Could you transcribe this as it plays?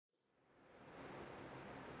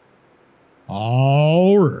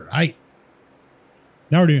All right.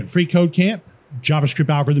 Now we're doing freeCodeCamp, JavaScript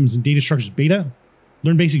algorithms and data structures beta.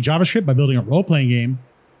 Learn basic JavaScript by building a role-playing game.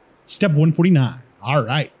 Step 149. All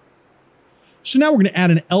right. So now we're going to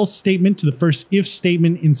add an else statement to the first if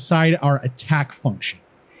statement inside our attack function.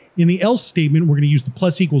 In the else statement, we're going to use the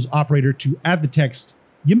plus equals operator to add the text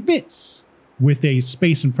you miss with a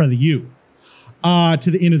space in front of the U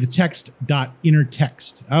to the end of the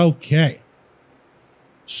text.innerText. Okay.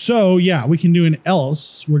 So yeah, we can do an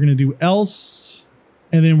else. We're going to do else,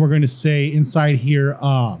 and then we're going to say inside here,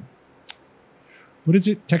 what is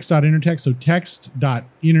it? Text.innerText. So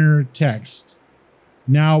text.innerText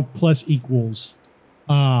now plus equals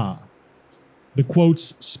the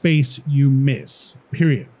quotes space you miss,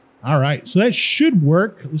 period. All right, so that should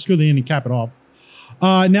work. Let's go to the end and cap it off.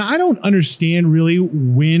 Now, I don't understand really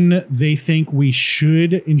when they think we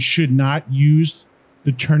should and should not use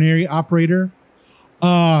the ternary operator.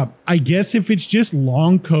 I guess if it's just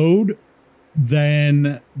long code,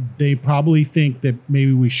 then they probably think that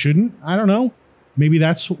maybe we shouldn't. I don't know. Maybe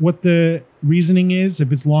that's what the reasoning is.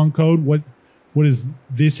 If it's long code, what does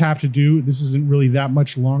this have to do? This isn't really that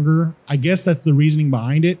much longer. I guess that's the reasoning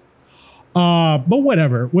behind it. But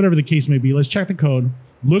whatever the case may be, let's check the code.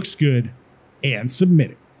 Looks good and submit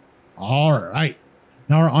it. All right.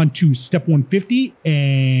 Now we're on to step 150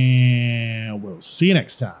 and we'll see you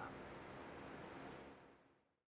next time.